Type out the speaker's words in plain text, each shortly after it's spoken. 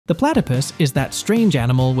The platypus is that strange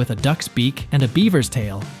animal with a duck's beak and a beaver's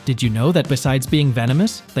tail. Did you know that besides being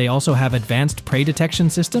venomous, they also have advanced prey detection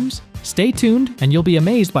systems? Stay tuned and you'll be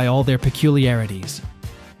amazed by all their peculiarities.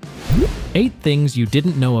 8 things you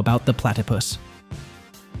didn't know about the platypus.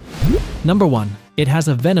 Number 1. It has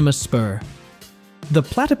a venomous spur. The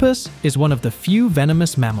platypus is one of the few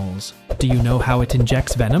venomous mammals. Do you know how it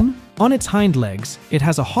injects venom? On its hind legs, it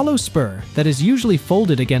has a hollow spur that is usually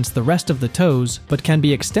folded against the rest of the toes but can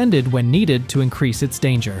be extended when needed to increase its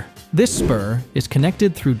danger. This spur is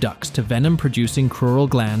connected through ducts to venom-producing crural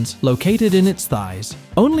glands located in its thighs.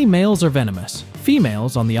 Only males are venomous.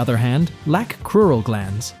 Females, on the other hand, lack crural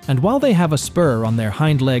glands, and while they have a spur on their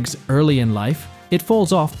hind legs early in life, it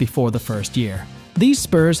falls off before the first year. These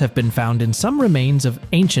spurs have been found in some remains of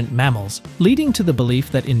ancient mammals, leading to the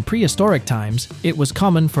belief that in prehistoric times, it was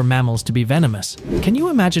common for mammals to be venomous. Can you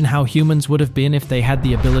imagine how humans would have been if they had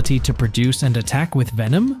the ability to produce and attack with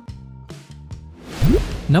venom?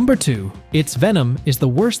 Number 2. Its venom is the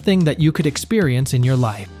worst thing that you could experience in your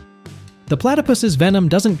life. The platypus's venom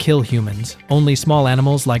doesn't kill humans, only small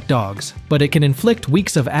animals like dogs, but it can inflict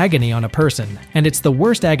weeks of agony on a person, and it's the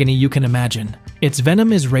worst agony you can imagine. Its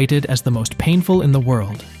venom is rated as the most painful in the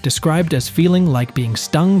world, described as feeling like being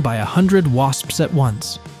stung by 100 wasps at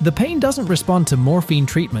once. The pain doesn't respond to morphine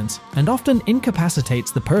treatments and often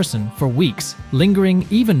incapacitates the person for weeks, lingering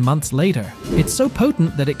even months later. It's so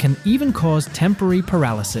potent that it can even cause temporary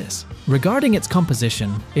paralysis. Regarding its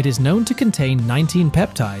composition, it is known to contain 19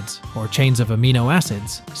 peptides, or chains of amino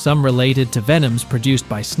acids, some related to venoms produced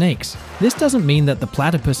by snakes. This doesn't mean that the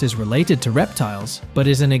platypus is related to reptiles, but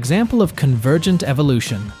is an example of convergent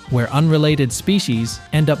evolution, where unrelated species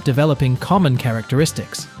end up developing common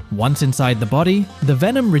characteristics. Once inside the body, the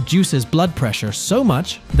venom reduces blood pressure so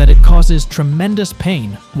much that it causes tremendous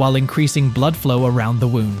pain while increasing blood flow around the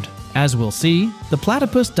wound. As we'll see, the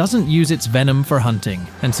platypus doesn't use its venom for hunting,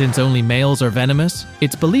 and since only males are venomous,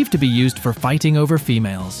 it's believed to be used for fighting over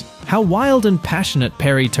females. How wild and passionate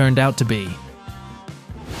Perry turned out to be.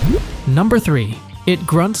 Number 3. It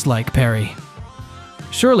grunts like Perry.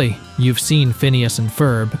 Surely, you've seen Phineas and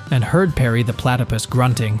Ferb and heard Perry the platypus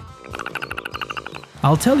grunting.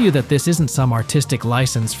 I'll tell you that this isn't some artistic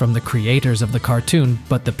license from the creators of the cartoon,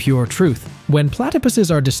 but the pure truth. When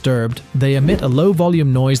platypuses are disturbed, they emit a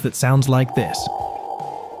low-volume noise that sounds like this.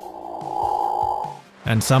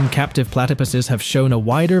 And some captive platypuses have shown a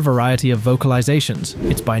wider variety of vocalizations.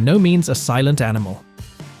 It's by no means a silent animal.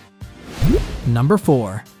 Number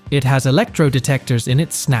 4. It has electrodetectors in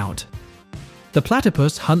its snout. The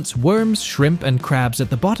platypus hunts worms, shrimp, and crabs at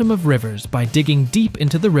the bottom of rivers by digging deep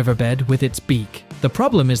into the riverbed with its beak. The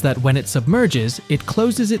problem is that when it submerges, it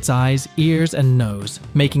closes its eyes, ears, and nose,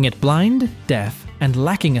 making it blind, deaf, and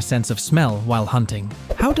lacking a sense of smell while hunting.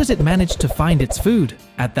 How does it manage to find its food?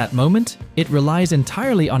 At that moment, it relies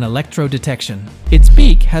entirely on electrodetection. Its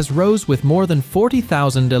beak has rows with more than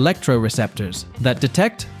 40,000 electroreceptors that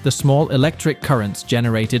detect the small electric currents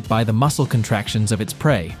generated by the muscle contractions of its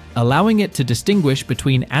prey, allowing it to distinguish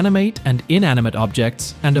between animate and inanimate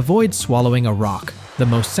objects and avoid swallowing a rock. The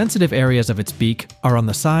most sensitive areas of its beak are on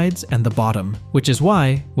the sides and the bottom, which is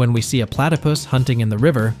why, when we see a platypus hunting in the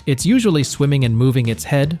river, it's usually swimming and moving its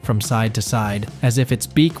head from side to side, as if its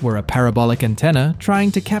beak were a parabolic antenna trying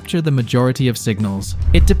to capture the majority of signals.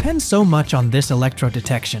 It depends so much on this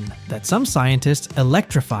electrodetection that some scientists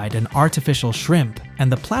electrified an artificial shrimp,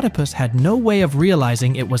 and the platypus had no way of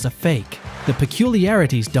realizing it was a fake. The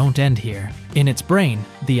peculiarities don't end here. In its brain,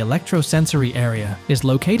 the electrosensory area is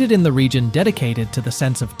located in the region dedicated to the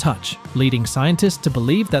sense of touch, leading scientists to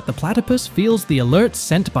believe that the platypus feels the alerts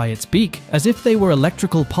sent by its beak as if they were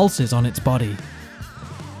electrical pulses on its body.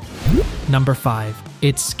 Number 5.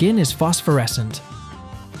 Its skin is phosphorescent.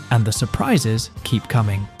 And the surprises keep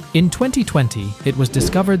coming. In 2020, it was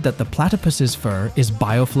discovered that the platypus's fur is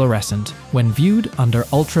biofluorescent when viewed under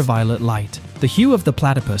ultraviolet light. The hue of the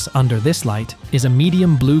platypus under this light is a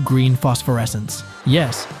medium blue-green phosphorescence.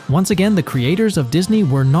 Yes, once again the creators of Disney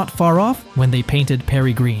were not far off when they painted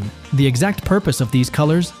Perry green. The exact purpose of these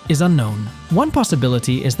colors is unknown. One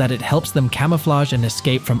possibility is that it helps them camouflage and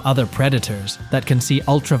escape from other predators that can see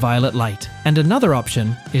ultraviolet light. And another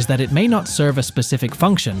option is that it may not serve a specific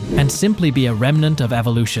function and simply be a remnant of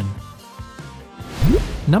evolution.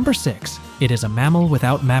 Number 6. It is a mammal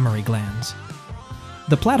without mammary glands.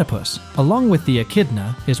 The platypus, along with the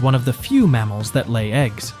echidna, is one of the few mammals that lay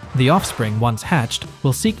eggs. The offspring, once hatched,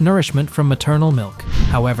 will seek nourishment from maternal milk.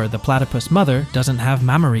 However, the platypus mother doesn't have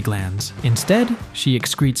mammary glands. Instead, she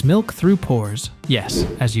excretes milk through pores. Yes,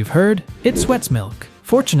 as you've heard, it sweats milk.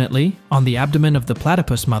 Fortunately, on the abdomen of the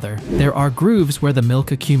platypus mother, there are grooves where the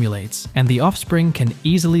milk accumulates, and the offspring can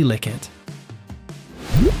easily lick it.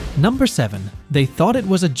 Number 7. They thought it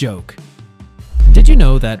was a joke. Did you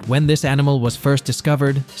know that when this animal was first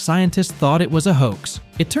discovered, scientists thought it was a hoax?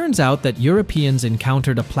 It turns out that Europeans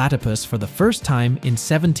encountered a platypus for the first time in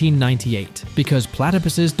 1798, because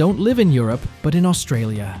platypuses don't live in Europe, but in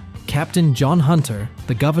Australia. Captain John Hunter,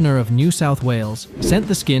 the governor of New South Wales, sent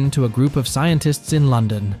the skin to a group of scientists in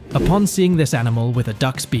London. Upon seeing this animal with a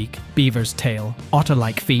duck's beak, beaver's tail,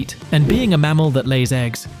 otter-like feet, and being a mammal that lays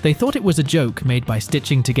eggs, they thought it was a joke made by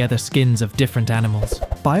stitching together skins of different animals.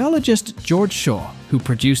 Biologist George Shaw, who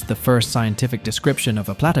produced the first scientific description of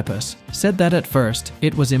a platypus, said that at first,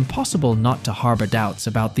 it was impossible not to harbor doubts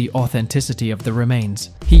about the authenticity of the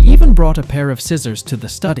remains. He even brought a pair of scissors to the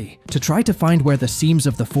study to try to find where the seams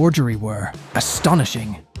of the forgery were.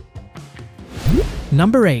 Astonishing!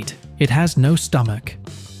 Number 8. It has no stomach.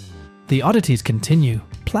 The oddities continue.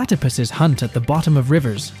 Platypuses hunt at the bottom of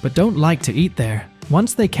rivers, but don't like to eat there.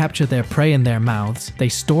 Once they capture their prey in their mouths, they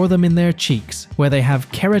store them in their cheeks, where they have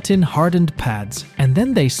keratin-hardened pads, and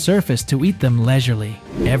then they surface to eat them leisurely.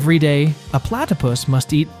 Every day, a platypus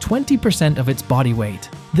must eat 20% of its body weight.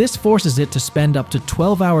 This forces it to spend up to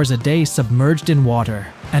 12 hours a day submerged in water.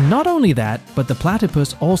 And not only that, but the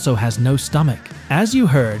platypus also has no stomach. As you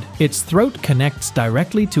heard, its throat connects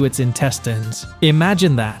directly to its intestines.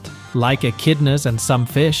 Imagine that. Like echidnas and some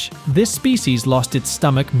fish, this species lost its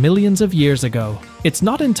stomach millions of years ago. It's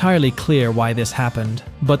not entirely clear why this happened,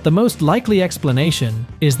 but the most likely explanation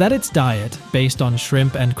is that its diet, based on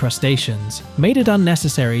shrimp and crustaceans, made it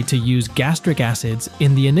unnecessary to use gastric acids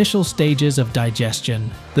in the initial stages of digestion.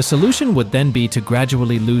 The solution would then be to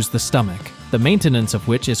gradually lose the stomach, the maintenance of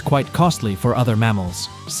which is quite costly for other mammals.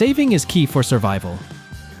 Saving is key for survival.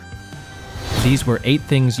 These were 8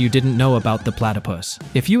 things you didn't know about the platypus.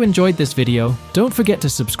 If you enjoyed this video, don't forget to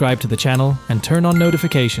subscribe to the channel and turn on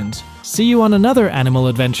notifications. See you on another animal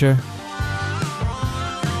adventure.